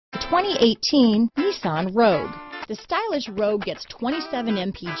2018 Nissan Rogue. The stylish Rogue gets 27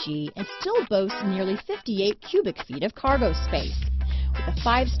 mpg and still boasts nearly 58 cubic feet of cargo space. With a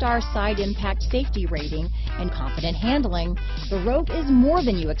 5-star side impact safety rating and confident handling, the Rogue is more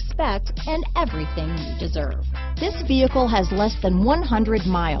than you expect and everything you deserve. This vehicle has less than 100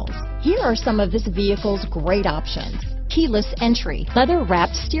 miles. Here are some of this vehicle's great options: keyless entry,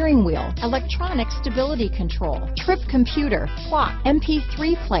 leather-wrapped steering wheel, electronic stability control, trip computer, clock,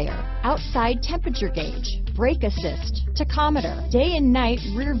 MP3 player, outside temperature gauge, brake assist, tachometer, day and night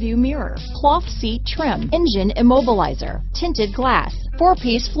rear view mirror, cloth seat trim, engine immobilizer, tinted glass,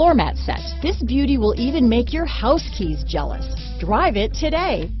 4-piece floor mat set. This beauty will even make your house keys jealous. Drive it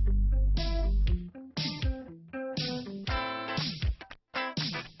today.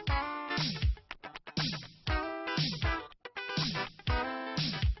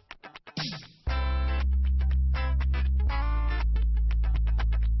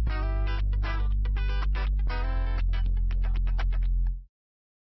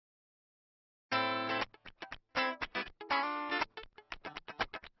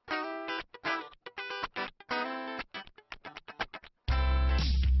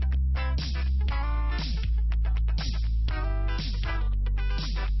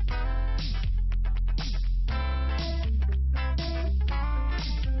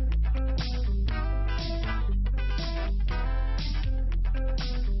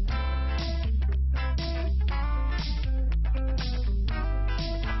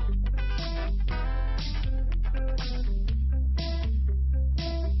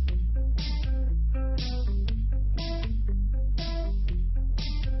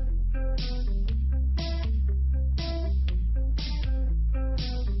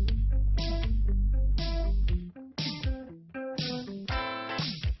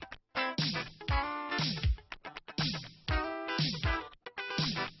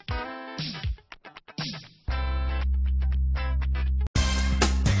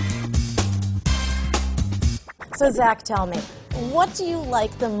 So Zach, tell me, what do you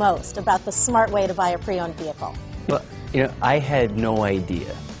like the most about the smart way to buy a pre-owned vehicle? Well, I had no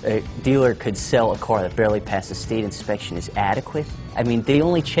idea a dealer could sell a car that barely passed the state inspection as adequate. I mean, they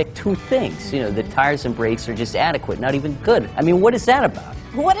only check 2 things. The tires and brakes are just adequate, not even good. I mean, what is that about?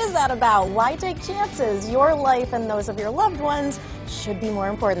 What is that about? Why take chances? Your life and those of your loved ones should be more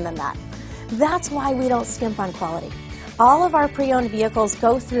important than that. That's why we don't skimp on quality. All of our pre-owned vehicles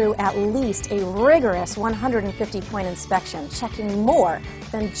go through at least a rigorous 150-point inspection, checking more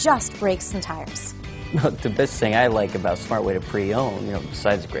than just brakes and tires. The best thing I like about Smart Way to Pre-Own,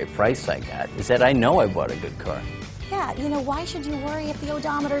 besides the great price I got, is that I know I bought a good car. Yeah, why should you worry if the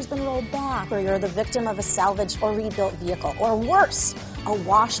odometer's been rolled back, or you're the victim of a salvaged or rebuilt vehicle, or worse, a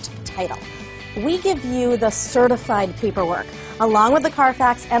washed title? We give you the certified paperwork, along with the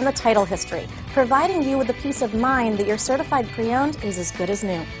Carfax and the title history, providing you with the peace of mind that your certified pre-owned is as good as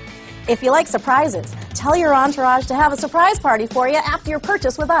new. If you like surprises, tell your entourage to have a surprise party for you after your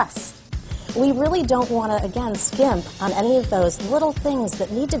purchase with us. We really don't want to, again, skimp on any of those little things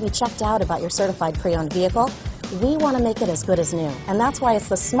that need to be checked out about your certified pre-owned vehicle. We want to make it as good as new, and that's why it's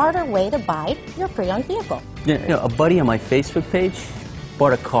the smarter way to buy your pre-owned vehicle. A buddy on my Facebook page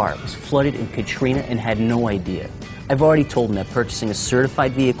bought a car, was flooded in Katrina, and had no idea. I've already told him that purchasing a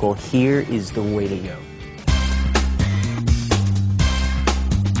certified vehicle here is the way to go.